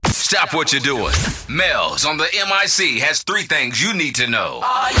Stop what you're doing. Mel's on the MIC has 3 things you need to know.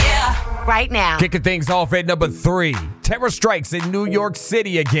 Oh, yeah. Right now. Kicking things off at number 3. Terror strikes in New York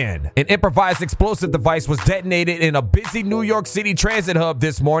City again. An improvised explosive device was detonated in a busy New York City transit hub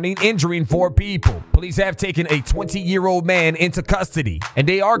this morning, injuring 4 people. Police have taken a 20-year-old man into custody, and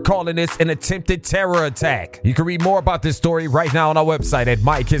they are calling this an attempted terror attack. You can read more about this story right now on our website at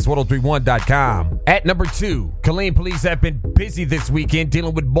mykiss1031.com. At number 2, Killeen police have been busy this weekend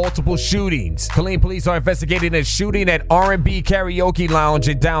dealing with multiple shootings. Killeen police are investigating a shooting at R&B Karaoke Lounge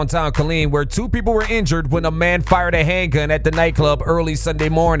in downtown Killeen, where 2 people were injured when a man fired a handgun at the nightclub early Sunday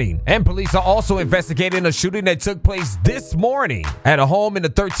morning. And police are also investigating a shooting that took place this morning at a home in the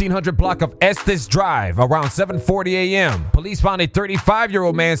 1300 block of Estes Drive around 7:40 a.m. Police found a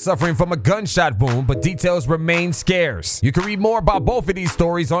 35-year-old man suffering from a gunshot wound, but details remain scarce. You can read more about both of these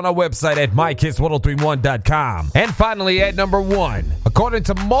stories on our website at mykiss1031.com. And finally, at number 1, according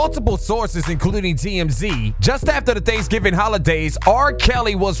to multiple sources, including TMZ, just after the Thanksgiving holidays, R.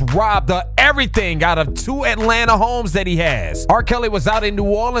 Kelly was robbed of everything out of 2 Atlanta homes that he has. R. Kelly was out in New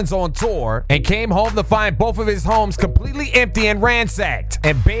Orleans on tour and came home to find both of his homes completely empty and ransacked.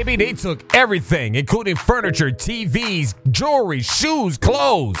 And baby, they took everything, including furniture, TVs, jewelry, shoes,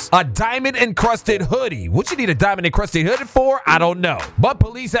 clothes, a diamond-encrusted hoodie. What you need a diamond-encrusted hoodie for? I don't know. But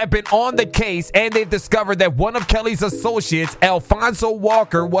police have been on the case, and they've discovered that one of Kelly's associates, Alfonso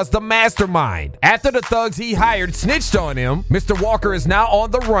Walker, was the mastermind. After the thugs he hired snitched on him, Mr. Walker is now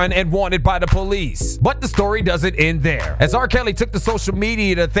on the run and wanted by the police. But the story doesn't end there. As R. Kelly took to social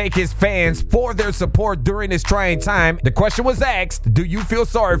media to thank his fans for their support during this trying time, the question was asked, do you feel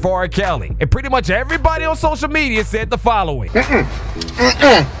sorry for R. Kelly? And pretty much everybody on social media said the following. No.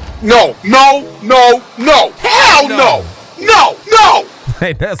 Hell no. No.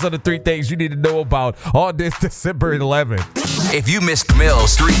 Hey, that's on the 3 things you need to know about on this December 11th. If you missed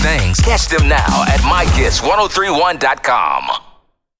Mel's 3 things, catch them now at mykiss1031.com.